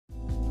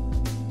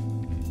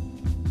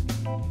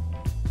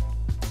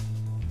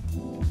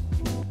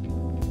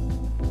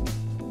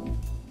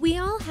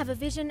have a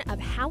vision of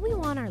how we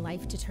want our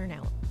life to turn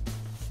out.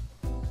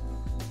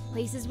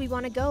 Places we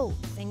want to go,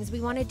 things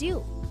we want to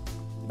do.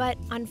 But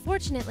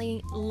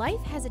unfortunately,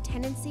 life has a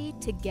tendency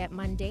to get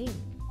mundane.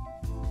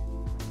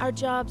 Our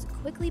jobs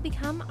quickly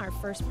become our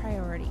first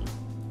priority.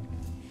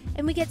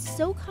 And we get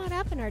so caught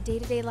up in our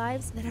day-to-day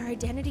lives that our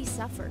identity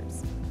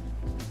suffers.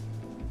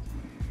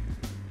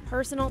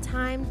 Personal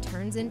time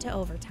turns into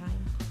overtime.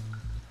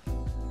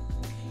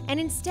 And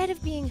instead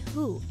of being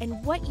who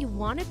and what you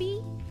want to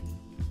be,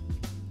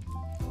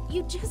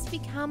 you just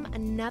become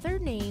another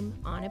name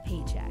on a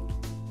paycheck.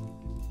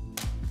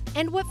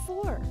 And what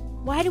for?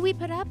 Why do we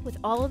put up with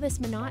all of this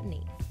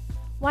monotony?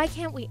 Why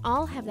can't we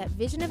all have that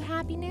vision of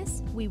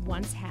happiness we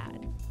once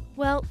had?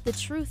 Well, the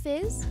truth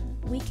is,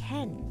 we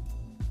can.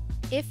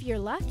 If you're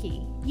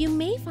lucky, you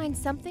may find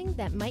something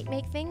that might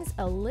make things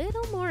a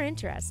little more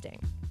interesting.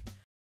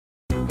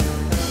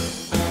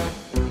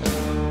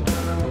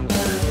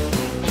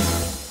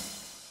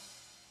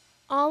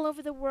 All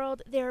over the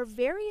world, there are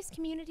various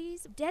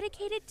communities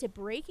dedicated to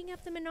breaking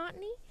up the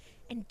monotony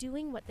and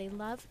doing what they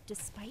love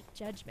despite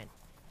judgment.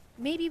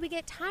 Maybe we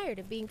get tired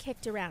of being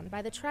kicked around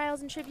by the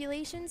trials and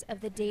tribulations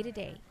of the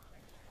day-to-day.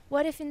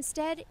 What if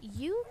instead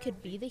you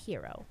could be the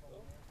hero?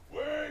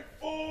 Wing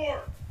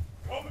 4!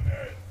 Coming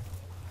in!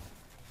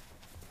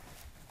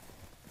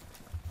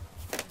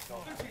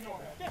 13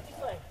 over. 50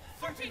 slay.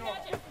 13 over.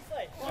 50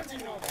 slay.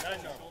 14 over. 9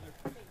 over.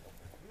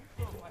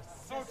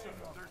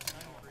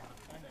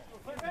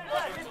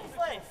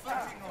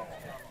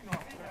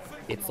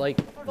 It's like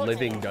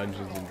living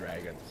Dungeons and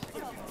Dragons.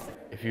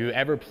 If you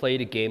ever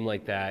played a game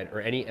like that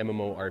or any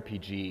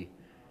MMORPG,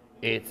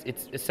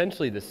 it's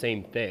essentially the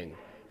same thing.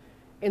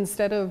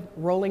 Instead of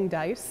rolling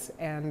dice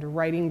and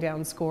writing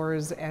down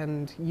scores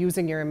and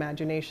using your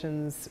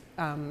imaginations,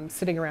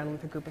 sitting around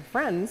with a group of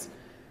friends,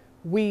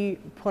 we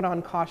put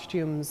on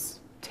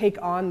costumes,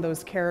 take on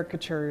those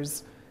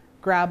caricatures,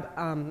 grab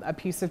a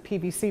piece of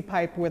PVC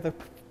pipe with a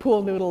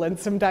pool noodle and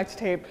some duct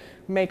tape,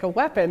 make a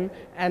weapon,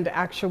 and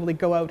actually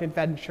go out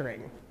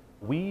adventuring.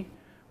 We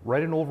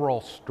write an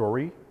overall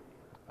story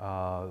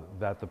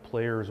that the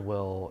players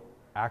will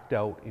act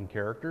out in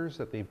characters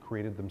that they've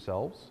created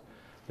themselves.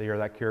 They are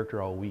that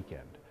character all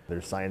weekend.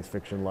 There's science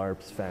fiction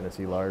LARPs,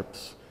 fantasy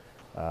LARPs,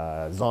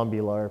 zombie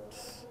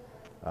LARPs.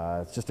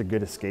 It's just a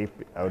good escape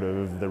out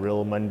of the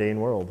real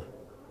mundane world.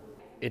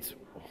 It's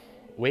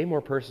way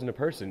more person to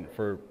person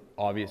for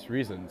obvious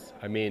reasons.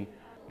 I mean,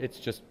 it's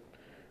just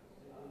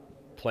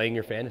playing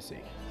your fantasy.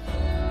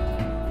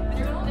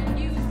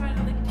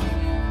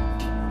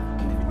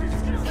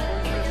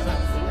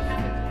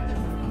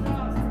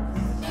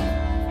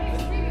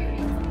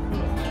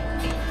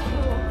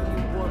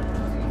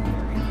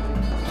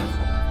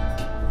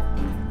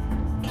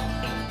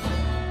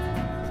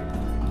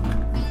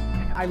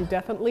 I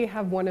definitely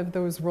have one of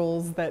those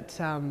roles that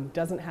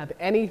doesn't have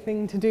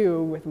anything to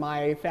do with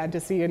my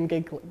fantasy and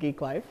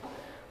geek life.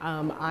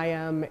 I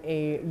am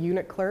a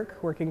unit clerk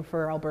working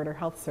for Alberta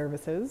Health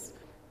Services.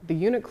 The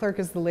unit clerk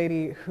is the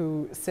lady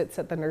who sits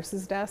at the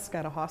nurse's desk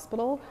at a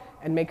hospital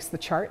and makes the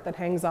chart that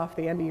hangs off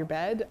the end of your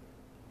bed.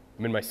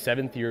 I'm in my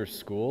 7th year of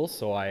school,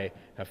 so I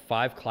have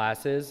 5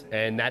 classes,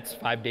 and that's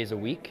 5 days a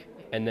week.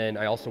 And then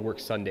I also work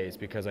Sundays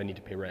because I need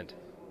to pay rent.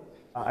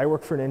 I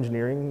work for an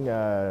engineering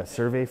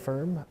survey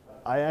firm.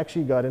 I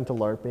actually got into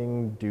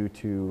LARPing due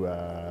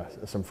to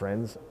some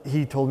friends.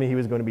 He told me he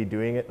was going to be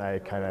doing it,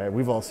 and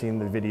we've all seen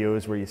the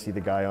videos where you see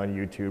the guy on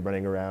YouTube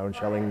running around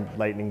shelling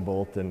lightning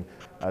bolt, and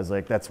I was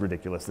like, that's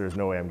ridiculous. There's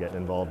no way I'm getting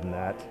involved in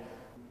that.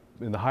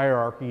 In the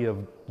hierarchy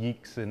of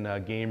geeks and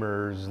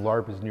gamers,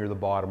 LARP is near the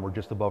bottom. We're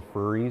just above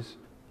furries.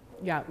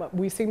 Yeah,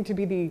 we seem to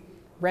be the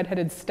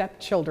redheaded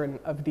stepchildren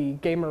of the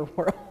gamer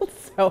world.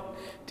 So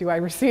do I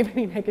receive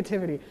any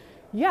negativity?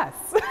 Yes,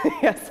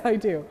 yes I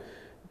do.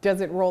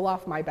 Does it roll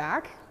off my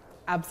back?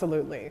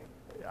 Absolutely.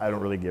 I don't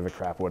really give a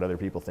crap what other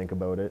people think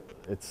about it.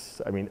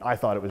 I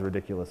thought it was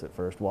ridiculous at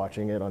first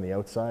watching it on the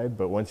outside,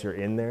 but once you're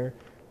in there,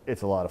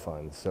 it's a lot of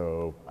fun.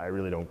 So I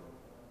really don't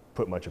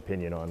put much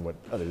opinion on what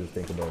others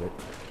think about it.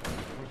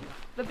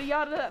 The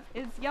Beata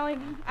is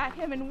yelling at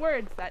him in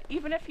words that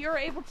even if you're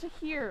able to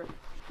hear,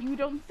 you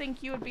don't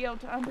think you would be able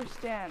to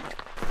understand.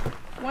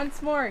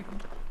 Once more,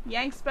 he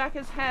yanks back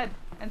his head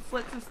and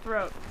slits his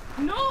throat.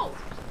 No!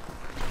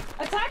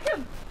 Attack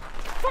him!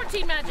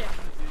 14 magic!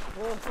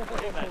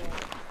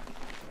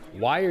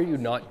 Why are you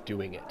not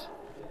doing it?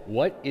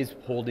 What is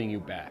holding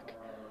you back?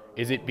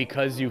 Is it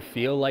because you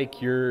feel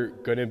like you're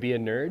gonna be a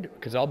nerd?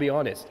 Because I'll be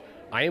honest,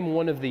 I am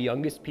one of the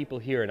youngest people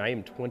here and I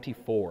am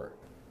 24.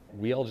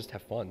 We all just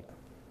have fun.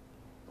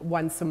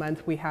 Once a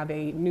month we have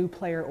a new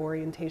player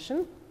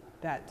orientation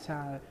that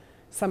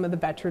some of the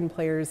veteran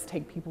players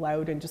take people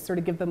out and just sort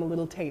of give them a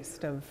little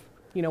taste of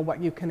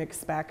what you can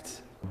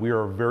expect. We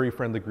are a very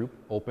friendly group,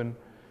 open.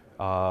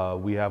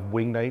 We have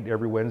wing night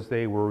every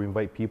Wednesday where we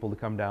invite people to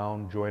come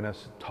down, join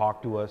us,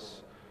 talk to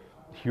us,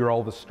 hear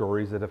all the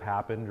stories that have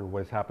happened or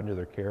what's happened to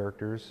their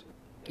characters.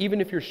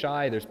 Even if you're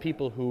shy, there's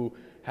people who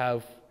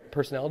have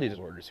personality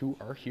disorders who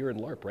are here in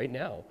LARP right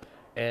now,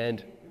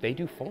 and they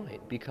do fine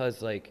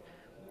because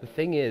The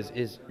thing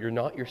is you're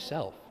not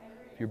yourself.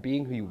 You're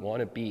being who you want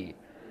to be.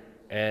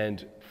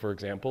 And for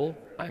example,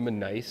 I'm a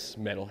nice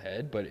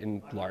metalhead, but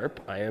in LARP,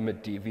 I am a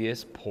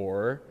devious,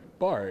 poor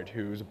bard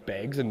who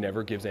begs and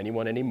never gives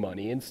anyone any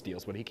money and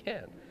steals what he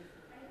can.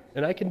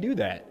 And I can do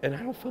that, and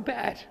I don't feel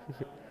bad.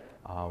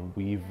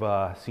 We've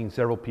seen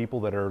several people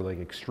that are like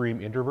extreme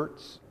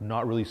introverts,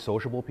 not really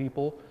sociable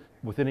people.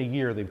 Within a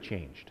year, they've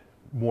changed.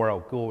 More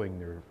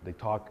outgoing, they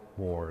talk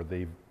more,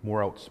 they're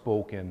more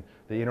outspoken,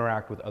 they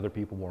interact with other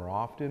people more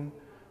often.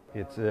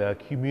 It's a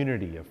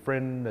community, a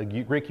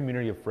great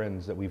community of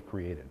friends that we've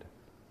created.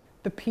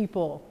 The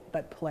people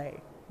that play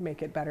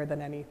make it better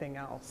than anything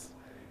else.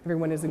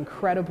 Everyone is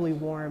incredibly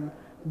warm,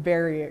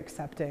 very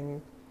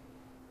accepting,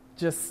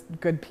 just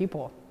good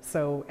people.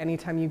 So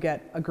anytime you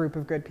get a group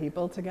of good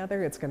people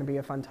together, it's going to be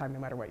a fun time no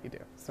matter what you do.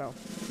 So.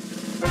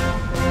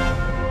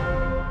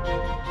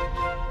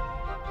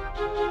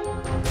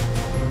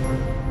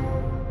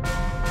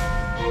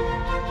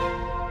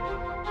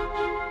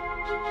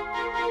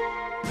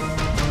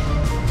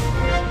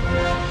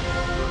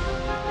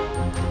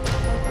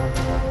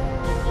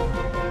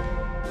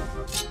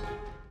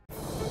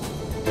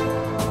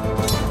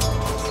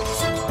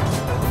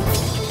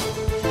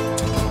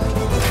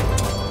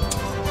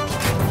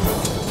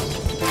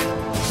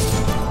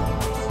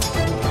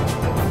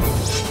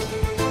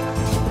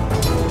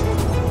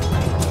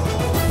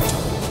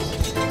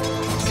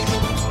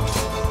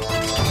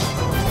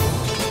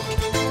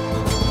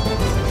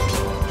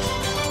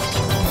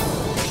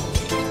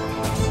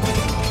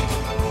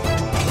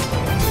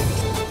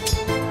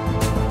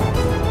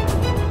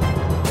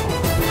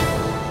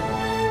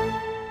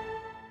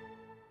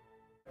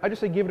 I just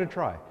say give it a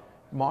try.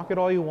 Mock it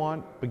all you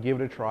want, but give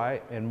it a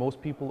try, and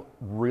most people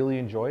really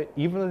enjoy it.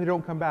 Even if they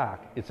don't come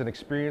back, it's an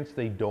experience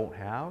they don't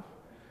have,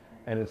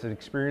 and it's an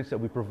experience that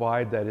we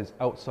provide that is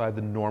outside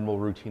the normal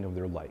routine of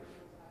their life.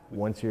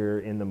 Once you're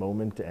in the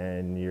moment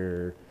and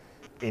you're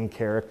in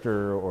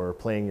character or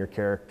playing your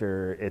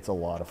character, it's a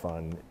lot of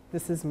fun.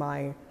 This is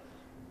my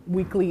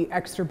weekly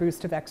extra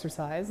boost of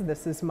exercise.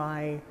 This is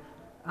my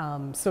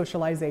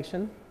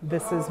socialization.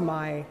 This is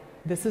my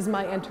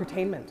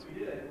entertainment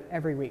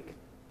every week.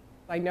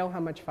 I know how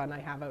much fun I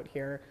have out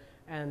here,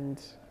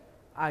 and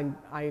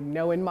I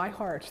know in my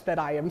heart that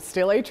I am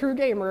still a true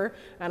gamer,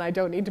 and I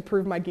don't need to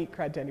prove my geek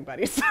cred to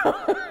anybody. So. We'll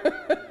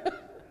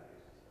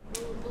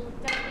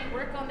definitely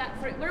work on that.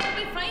 Where will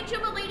we find you,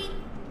 milady?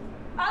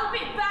 I'll be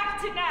back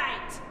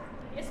tonight.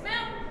 Yes,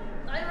 ma'am.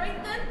 All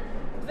right then.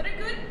 Very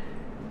good.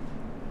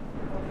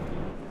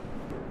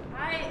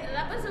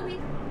 That was a week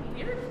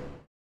weird.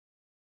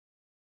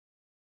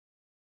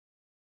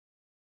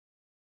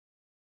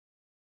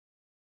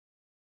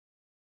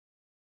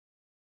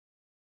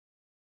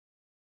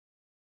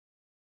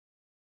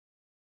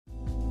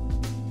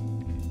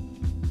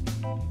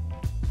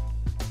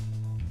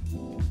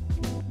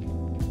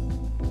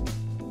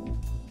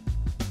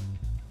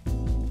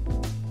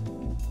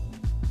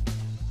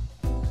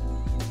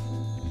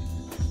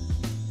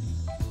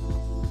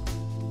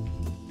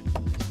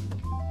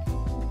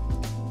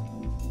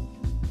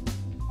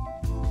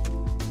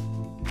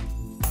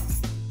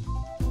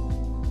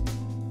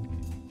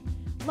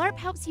 LARP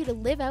helps you to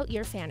live out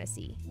your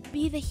fantasy,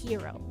 be the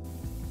hero.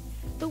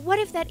 But what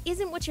if that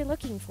isn't what you're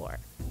looking for?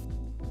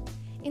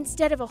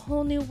 Instead of a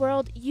whole new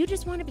world, you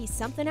just want to be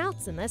something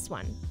else in this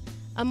one.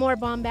 A more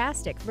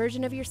bombastic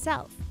version of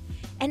yourself.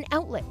 An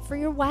outlet for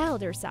your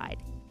wilder side.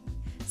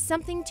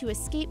 Something to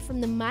escape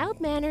from the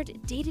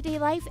mild-mannered day-to-day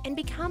life and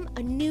become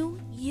a new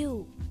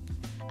you.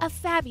 A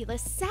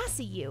fabulous,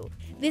 sassy you.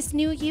 This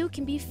new you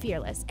can be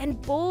fearless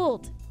and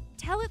bold.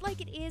 Tell it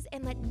like it is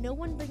and let no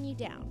one bring you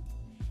down.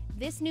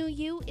 This new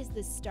you is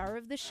the star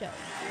of the show.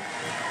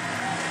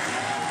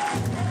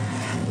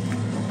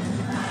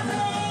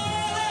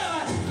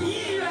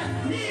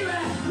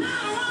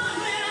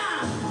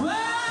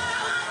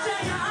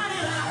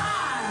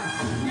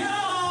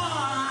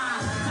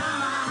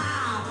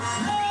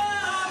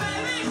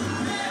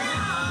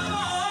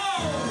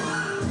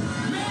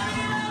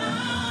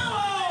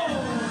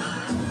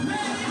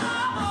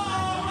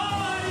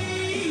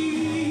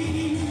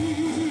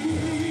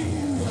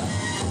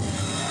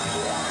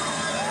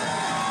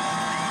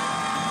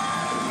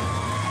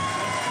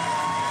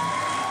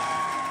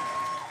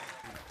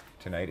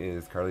 Tonight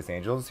is Carly's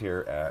Angels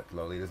here at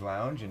Lolita's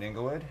Lounge in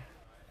Inglewood.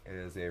 It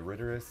is a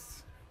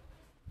rigorous,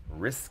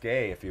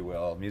 risque, if you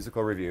will,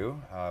 musical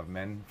review of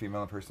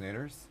men-female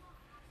impersonators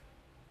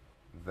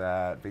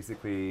that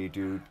basically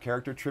do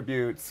character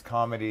tributes,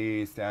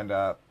 comedy,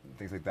 stand-up,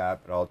 things like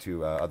that, but all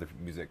to other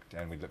music,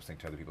 and we lip-sync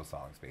to other people's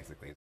songs,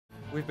 basically.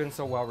 We've been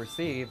so well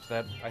received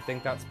that I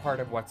think that's part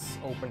of what's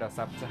opened us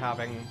up to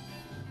having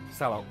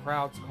sellout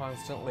crowds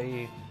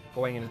constantly,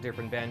 going into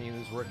different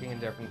venues, working in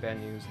different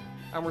venues,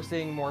 and we're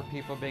seeing more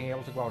people being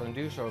able to go out and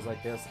do shows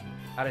like this,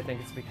 and I think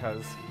it's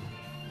because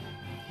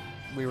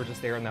we were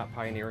just there in that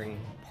pioneering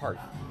part,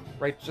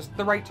 right? Just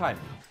the right time.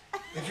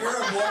 If you're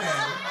a woman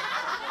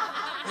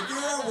If you're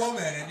a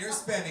woman and you're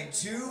spending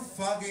 2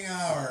 fucking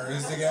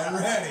hours to get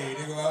ready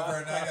to go out for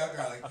a night out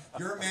garlic,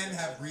 your men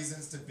have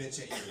reasons to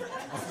bitch at you.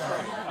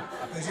 Sorry.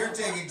 Because you're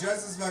taking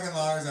just as fucking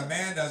long as a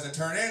man does to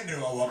turn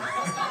into a woman.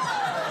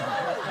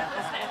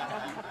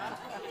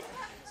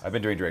 I've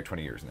been doing drag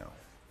 20 years now.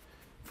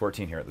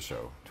 14 here at the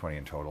show, 20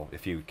 in total.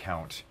 If you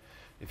count,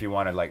 if you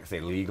want to like say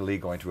legally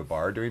going to a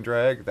bar doing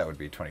drag, that would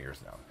be 20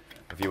 years now.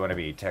 If you want to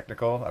be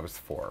technical, I was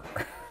 4.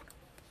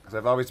 Because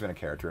I've always been a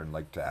character and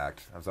liked to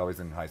act. I was always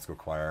in high school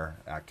choir,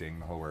 acting,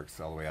 the whole works,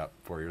 all the way up,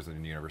 4 years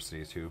in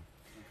university too.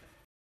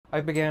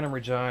 I began in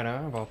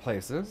Regina, of all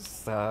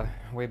places,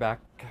 way back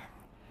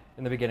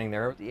in the beginning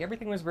there.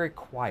 Everything was very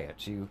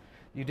quiet. You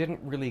didn't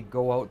really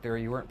go out there.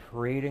 You weren't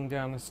parading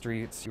down the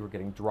streets. You were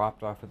getting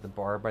dropped off at the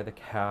bar by the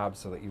cab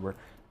so that you were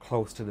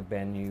close to the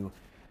venue.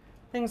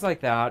 Things like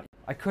that.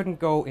 I couldn't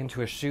go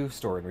into a shoe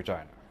store in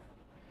Regina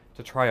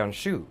to try on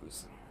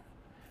shoes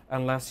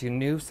unless you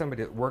knew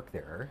somebody that worked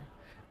there,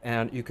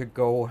 and you could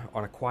go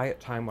on a quiet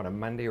time on a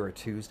Monday or a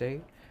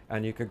Tuesday,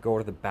 and you could go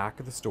to the back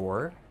of the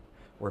store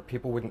where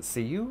people wouldn't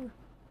see you,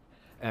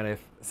 and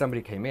if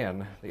somebody came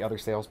in, the other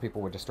salespeople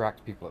would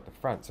distract people at the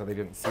front so they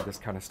didn't see this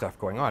kind of stuff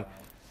going on.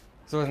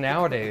 So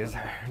nowadays,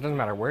 it doesn't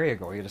matter where you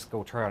go, you just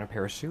go try on a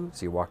pair of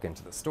shoes, you walk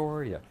into the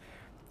store, you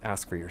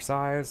ask for your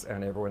size,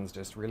 and everyone's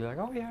just really like,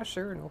 oh yeah,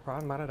 sure, no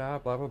problem, da-da-da,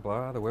 blah, blah,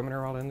 blah. The women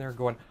are all in there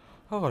going,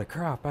 holy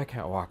crap, I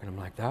can't walk in them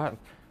like that.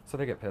 So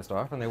they get pissed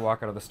off and they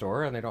walk out of the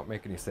store and they don't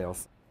make any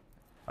sales.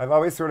 I've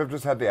always sort of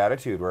just had the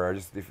attitude where I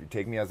just, if you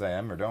take me as I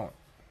am or don't.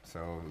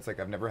 So it's like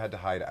I've never had to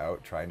hide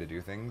out trying to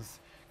do things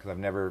because I've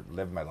never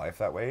lived my life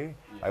that way.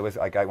 Yeah. I was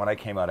like, when I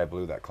came out, I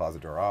blew that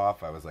closet door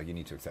off. I was like, you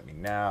need to accept me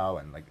now,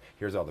 and like,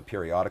 here's all the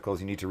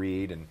periodicals you need to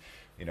read, and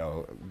you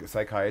know,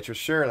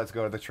 psychiatrist, sure, let's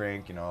go to the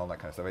Trink, you know, all that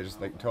kind of stuff. I just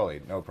like,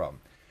 totally, no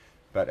problem.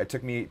 But it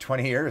took me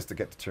 20 years to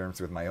get to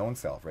terms with my own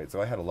self, right?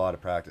 So I had a lot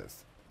of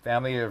practice.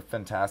 Family are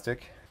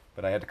fantastic,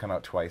 but I had to come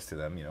out twice to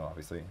them, you know,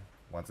 obviously.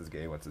 Once as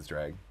gay, once as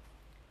drag.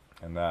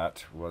 And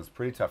that was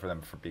pretty tough for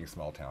them for being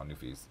small town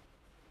newfies.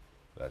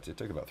 But it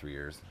took about 3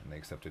 years, and they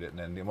accepted it. And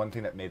then the one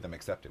thing that made them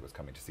accept it was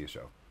coming to see a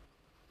show.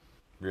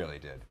 Really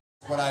did.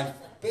 What I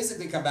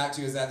basically come back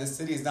to is that this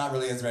city is not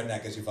really as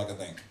redneck as you fucking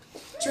think.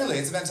 Truly,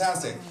 it's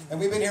fantastic. And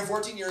we've been here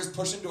 14 years,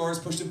 pushing doors,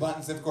 pushing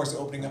buttons, and of course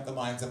opening up the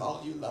minds of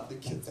all you lovely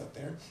kids out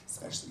there,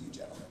 especially you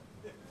gentlemen.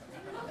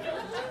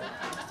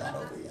 It's not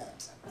over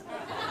yet.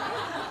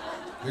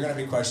 You're gonna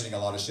be questioning a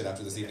lot of shit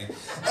after this evening.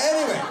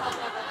 Anyway.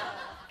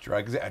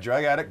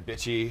 Drug addict,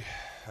 bitchy,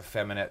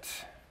 effeminate.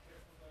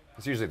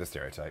 It's usually the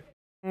stereotype.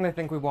 I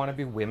think we want to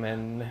be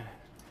women.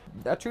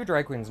 A true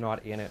drag queen's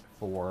not in it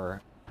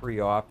for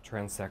pre-op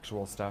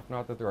transsexual stuff.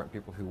 Not that there aren't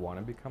people who want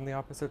to become the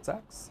opposite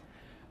sex,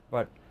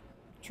 but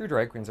true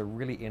drag queens are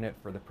really in it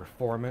for the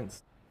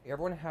performance.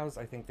 Everyone has,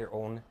 I think, their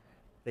own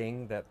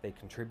thing that they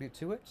contribute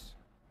to it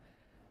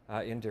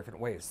in different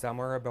ways.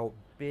 Some are about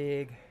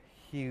big,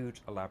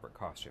 huge, elaborate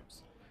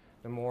costumes.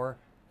 The more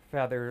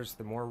feathers,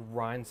 the more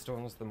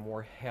rhinestones, the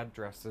more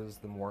headdresses,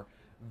 the more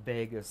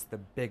Vegas, the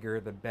bigger,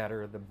 the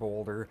better, the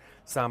bolder.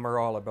 Some are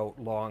all about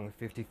long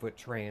 50-foot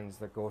trains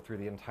that go through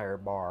the entire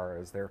bar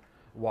as they're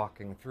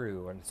walking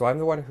through. And so I'm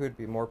the one who would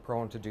be more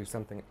prone to do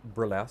something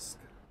burlesque,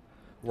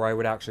 where I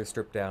would actually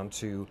strip down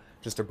to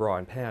just a bra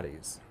and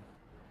panties,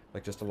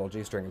 like just a little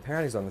G-string and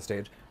panties on the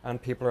stage,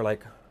 and people are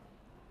like,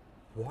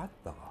 what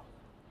the?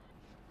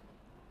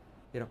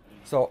 You know,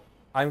 so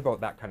I'm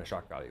about that kind of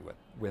shock value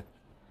with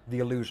the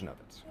illusion of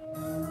it.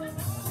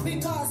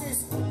 Because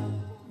it's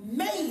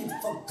made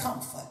for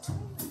comfort,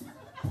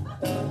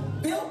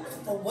 built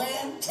for wear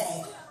and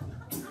tear.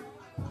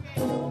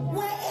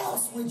 Where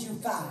else would you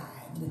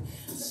find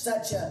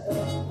such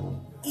a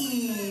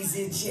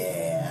easy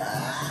chair?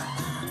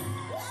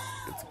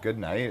 It's a good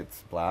night,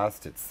 it's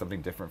blast, it's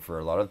something different for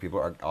a lot of the people.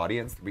 Our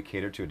audience, we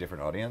cater to a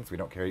different audience. We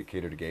don't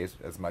cater to gays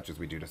as much as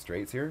we do to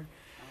straights here.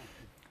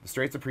 The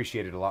straights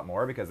appreciate it a lot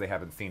more because they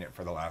haven't seen it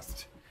for the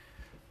last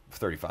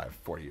 35,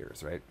 40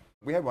 years, right?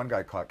 We had one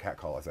guy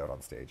catcall us out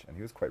on stage, and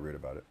he was quite rude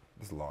about it.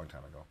 This is a long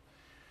time ago.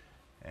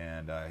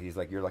 And he's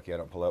like, you're lucky I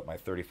don't pull out my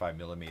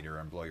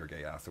 35mm and blow your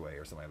gay ass away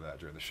or something like that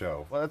during the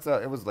show. Well, that's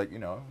it was like, you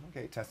know,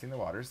 okay, testing the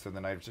waters. So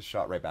then I just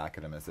shot right back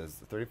at him and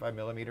says,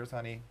 35mm,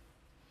 honey?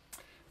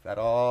 Is that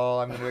all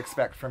I'm going to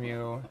expect from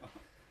you?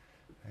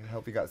 I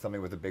hope you got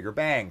something with a bigger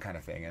bang kind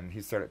of thing. And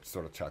he started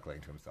sort of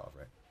chuckling to himself,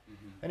 right?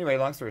 Anyway,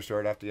 long story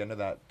short, after the end of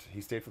that, he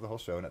stayed for the whole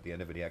show, and at the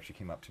end of it, he actually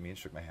came up to me and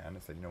shook my hand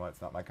and said, you know what,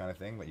 it's not my kind of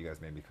thing, but you guys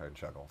made me kind of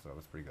chuckle, so it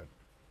was pretty good.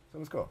 So it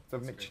was cool. So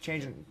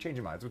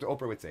changing minds, which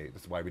Oprah would say,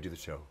 this is why we do the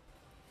show.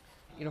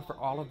 You know, for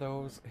all of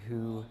those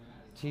who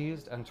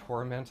teased and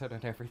tormented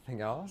and everything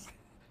else,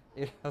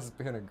 it has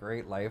been a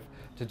great life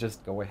to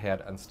just go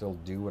ahead and still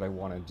do what I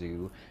want to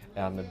do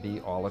and be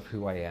all of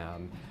who I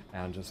am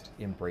and just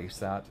embrace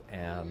that.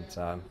 And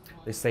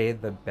they say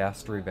the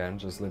best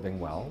revenge is living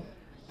well.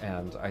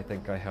 And I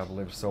think I have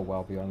lived so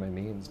well beyond my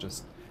means,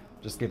 just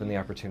given the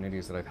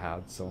opportunities that I've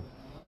had, so.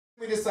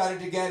 We decided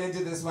to get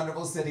into this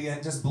wonderful city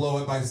and just blow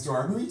it by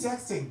storm. Who are you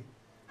texting?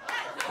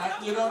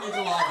 You don't need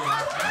to log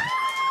in.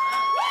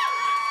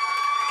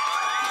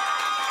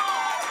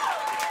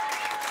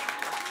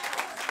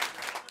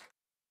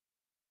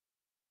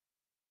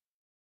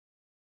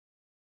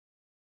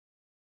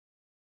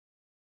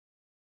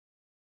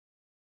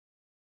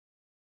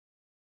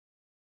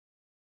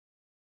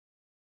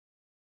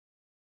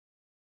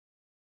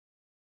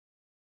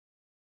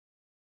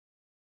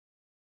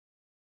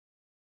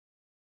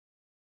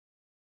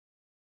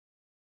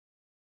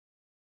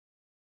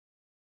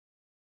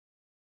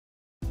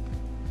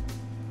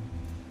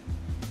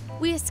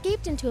 We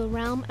escaped into a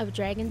realm of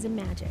dragons and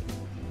magic.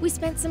 We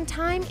spent some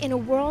time in a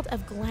world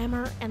of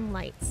glamour and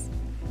lights.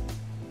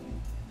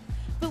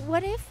 But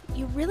what if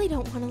you really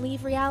don't want to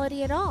leave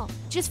reality at all?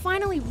 Just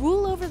finally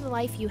rule over the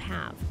life you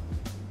have.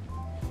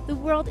 The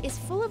world is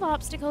full of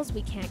obstacles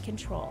we can't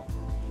control.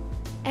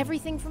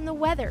 Everything from the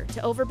weather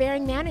to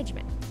overbearing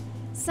management.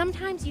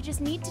 Sometimes you just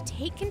need to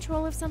take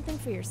control of something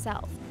for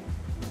yourself.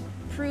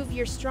 Prove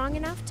you're strong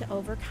enough to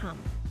overcome.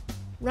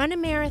 Run a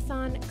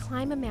marathon,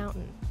 climb a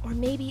mountain, or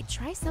maybe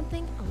try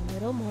something a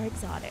little more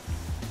exotic.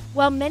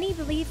 While many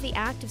believe the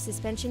act of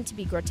suspension to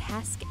be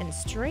grotesque and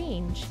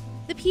strange,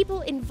 the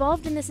people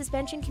involved in the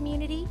suspension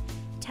community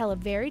tell a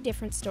very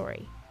different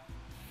story.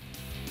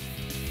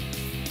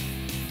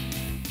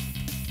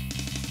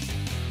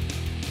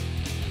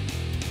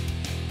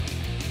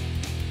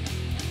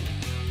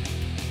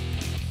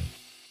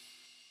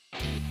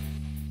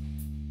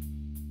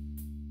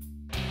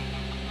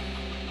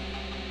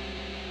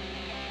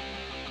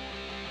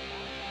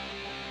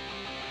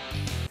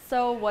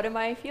 So what am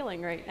I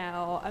feeling right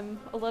now? I'm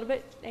a little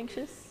bit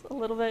anxious, a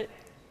little bit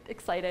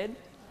excited,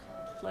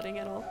 letting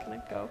it all kind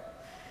of go.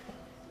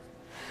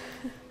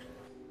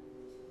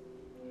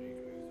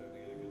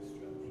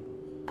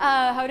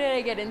 How did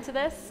I get into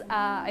this?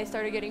 I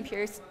started getting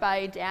pierced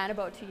by Dan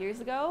about 2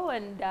 years ago,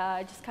 and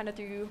just kind of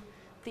through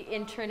the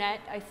internet,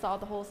 I saw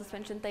the whole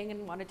suspension thing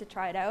and wanted to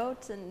try it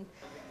out, and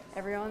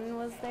everyone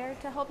was there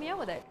to help me out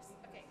with it.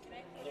 Okay, can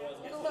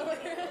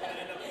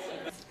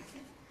I?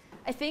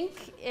 I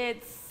think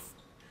it's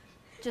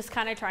just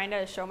kind of trying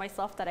to show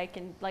myself that I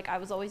can, like, I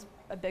was always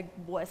a big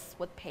wuss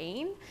with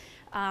pain,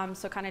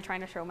 so kind of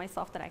trying to show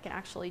myself that I can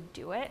actually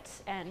do it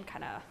and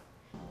kind of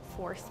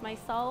force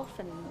myself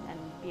and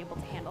be able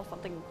to handle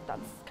something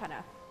that's kind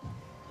of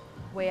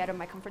way out of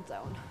my comfort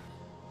zone.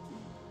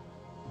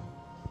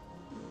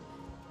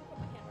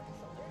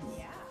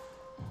 Yeah.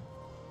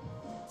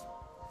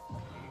 There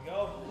you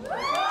go.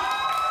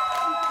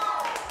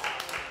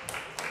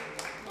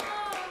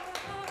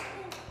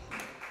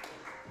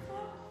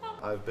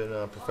 I've been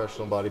a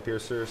professional body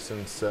piercer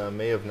since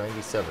May of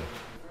 '97.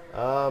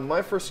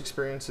 My first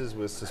experiences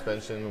with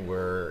suspension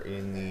were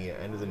in the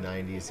end of the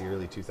 90s, the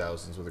early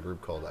 2000s with a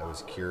group called I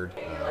Was Cured.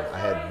 I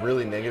had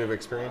really negative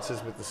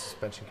experiences with the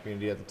suspension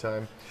community at the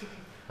time.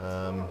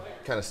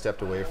 Kind of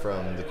stepped away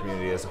from the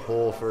community as a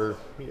whole for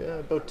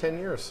about 10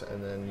 years.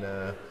 And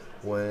then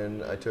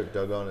when I took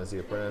Doug on as the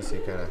apprentice, he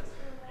kind of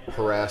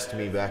harassed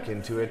me back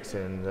into it,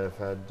 and I've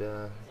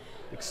had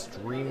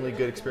extremely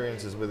good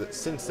experiences with it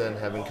since then,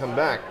 having come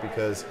back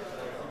because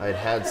I'd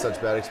had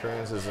such bad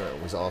experiences, and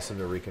it was awesome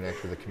to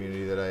reconnect with a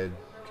community that I had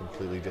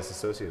completely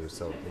disassociated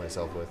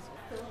myself with.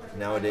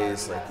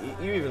 Nowadays, like,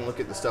 you even look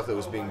at the stuff that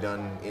was being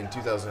done in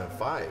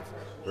 2005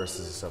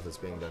 versus the stuff that's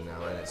being done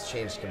now, and it's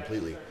changed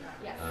completely.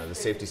 The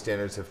safety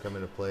standards have come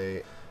into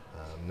play.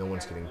 No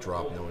one's getting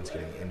dropped, no one's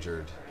getting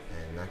injured,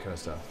 and that kind of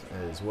stuff.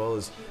 As well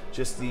as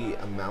just the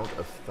amount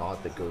of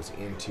thought that goes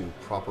into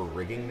proper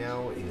rigging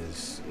now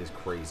is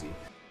crazy.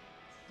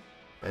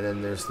 And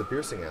then there's the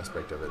piercing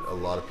aspect of it. A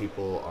lot of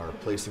people are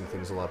placing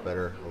things a lot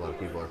better. A lot of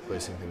people are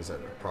placing things at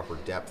a proper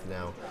depth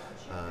now.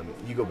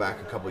 You go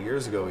back a couple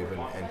years ago even,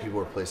 and people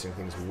were placing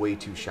things way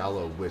too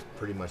shallow with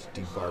pretty much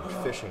debarbed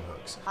fishing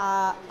hooks.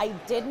 I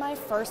did my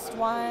first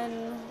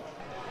one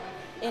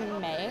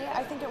in May,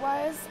 I think it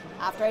was.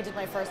 After I did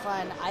my first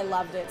one, I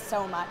loved it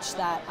so much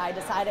that I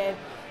decided,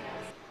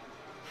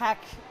 heck,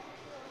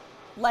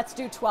 let's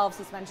do 12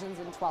 suspensions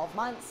in 12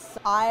 months.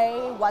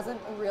 I wasn't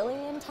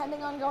really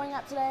intending on going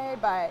up today,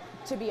 but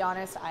to be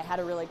honest, I had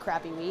a really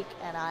crappy week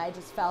and I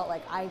just felt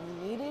like I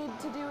needed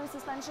to do a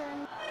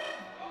suspension.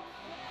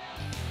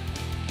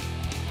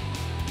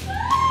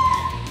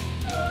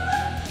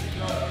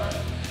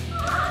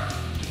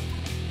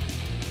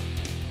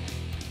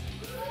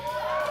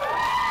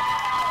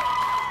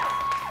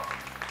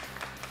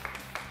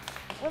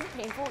 Was it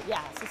painful?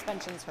 Yeah,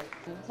 suspensions hurt.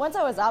 Once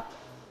I was up,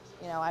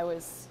 you know, I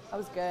was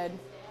good.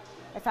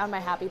 I found my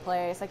happy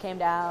place. I came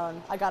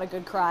down. I got a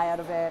good cry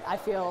out of it. I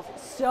feel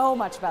so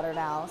much better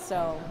now,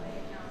 so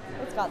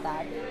it's got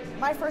that.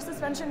 My first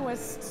suspension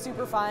was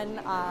super fun.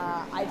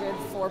 I did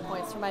 4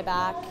 points for my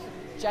back.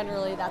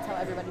 Generally, that's how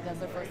everybody does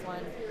their first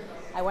one.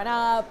 I went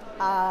up.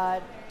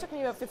 Took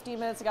me about 15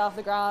 minutes to get off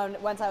the ground.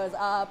 Once I was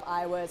up,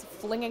 I was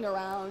flinging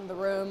around the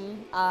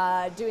room,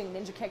 doing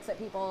ninja kicks at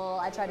people.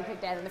 I tried to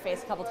kick Dan in the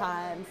face a couple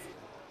times.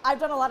 I've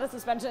done a lot of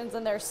suspensions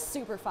and they're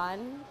super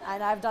fun,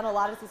 and I've done a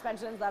lot of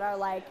suspensions that are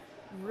like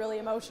really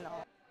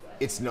emotional.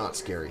 It's not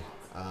scary.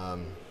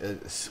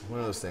 It's one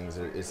of those things,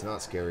 it's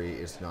not scary,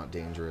 it's not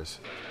dangerous.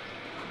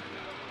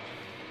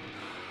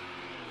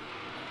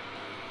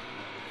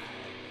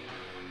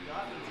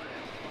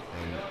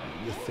 And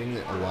the thing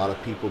that a lot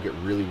of people get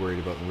really worried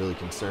about and really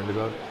concerned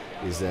about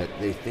is that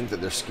they think that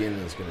their skin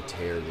is going to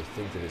tear, they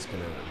think that it's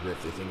going to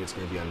rip, they think it's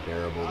going to be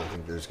unbearable, they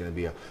think there's going to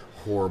be a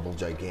horrible,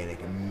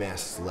 gigantic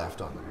mess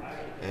left on them.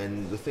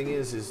 And the thing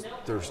is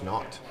there's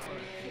not.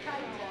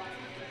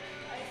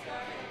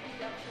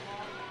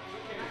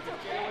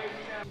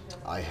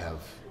 I have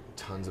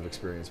tons of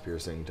experience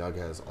piercing. Doug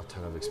has a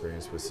ton of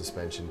experience with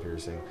suspension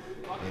piercing,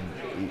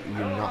 and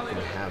you're not going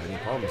to have any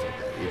problems like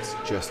that. It's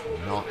just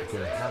not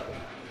going to happen.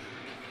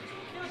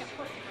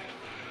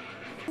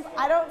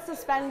 I don't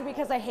suspend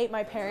because I hate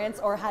my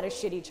parents or had a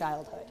shitty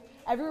childhood.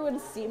 Everyone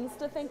seems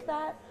to think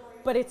that,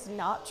 but it's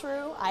not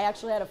true. I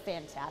actually had a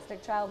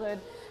fantastic childhood,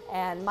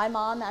 and my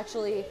mom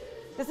actually,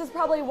 this is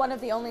probably one of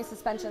the only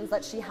suspensions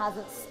that she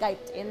hasn't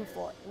Skyped in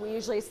for. We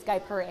usually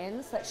Skype her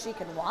in so that she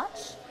can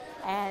watch,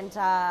 and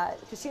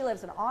because she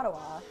lives in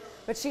Ottawa,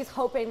 but she's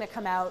hoping to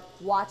come out,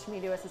 watch me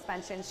do a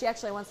suspension. She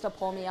actually wants to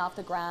pull me off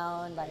the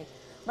ground. Like,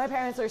 my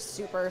parents are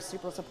super,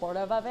 super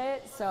supportive of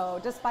it. So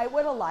despite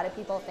what a lot of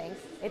people think,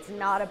 it's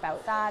not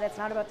about that. It's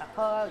not about the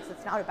hooks.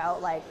 It's not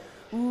about like,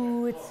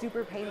 ooh, it's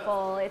super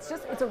painful. It's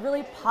just, it's a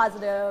really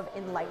positive,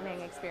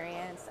 enlightening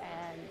experience.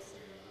 And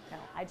you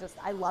know,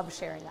 I love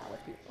sharing that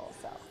with people.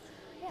 So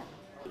yeah.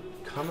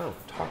 Come out,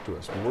 talk to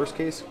us. Worst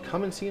case,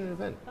 come and see an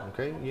event,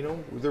 okay? You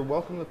know, they're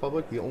welcome to the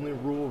public. The only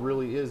rule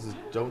really is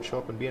don't show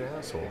up and be an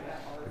asshole.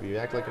 If you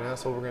act like an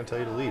asshole, we're gonna tell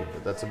you to leave,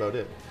 but that's about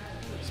it.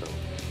 So,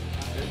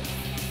 yeah.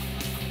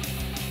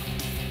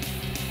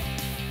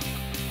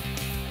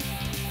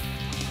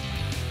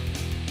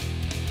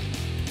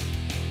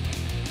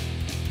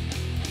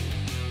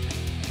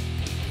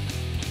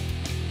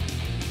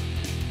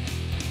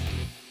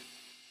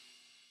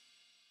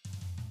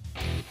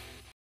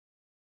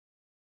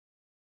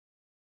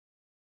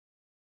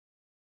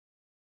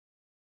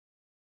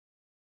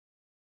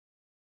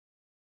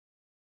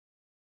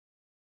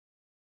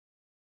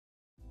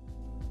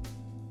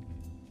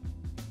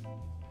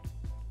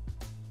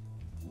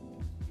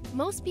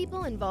 Most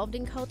people involved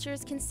in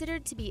cultures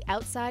considered to be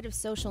outside of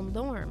social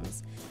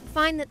norms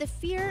find that the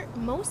fear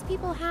most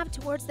people have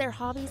towards their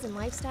hobbies and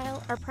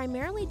lifestyle are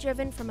primarily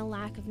driven from a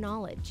lack of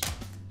knowledge.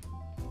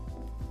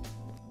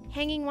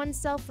 Hanging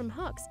oneself from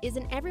hooks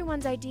isn't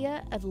everyone's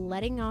idea of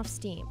letting off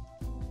steam.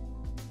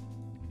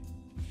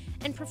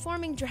 And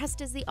performing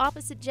dressed as the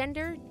opposite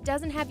gender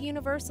doesn't have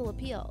universal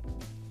appeal.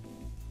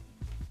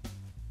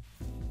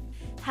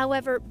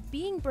 However,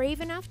 being brave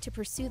enough to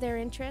pursue their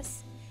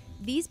interests,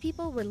 these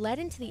people were led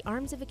into the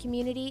arms of a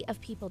community of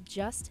people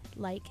just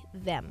like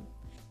them.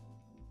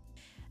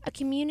 A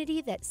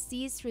community that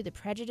sees through the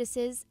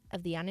prejudices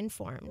of the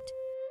uninformed.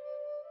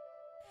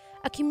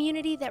 A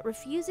community that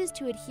refuses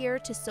to adhere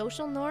to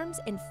social norms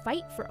and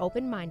fight for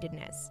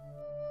open-mindedness.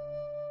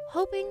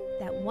 Hoping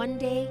that one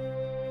day,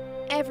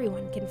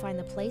 everyone can find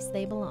the place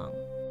they belong.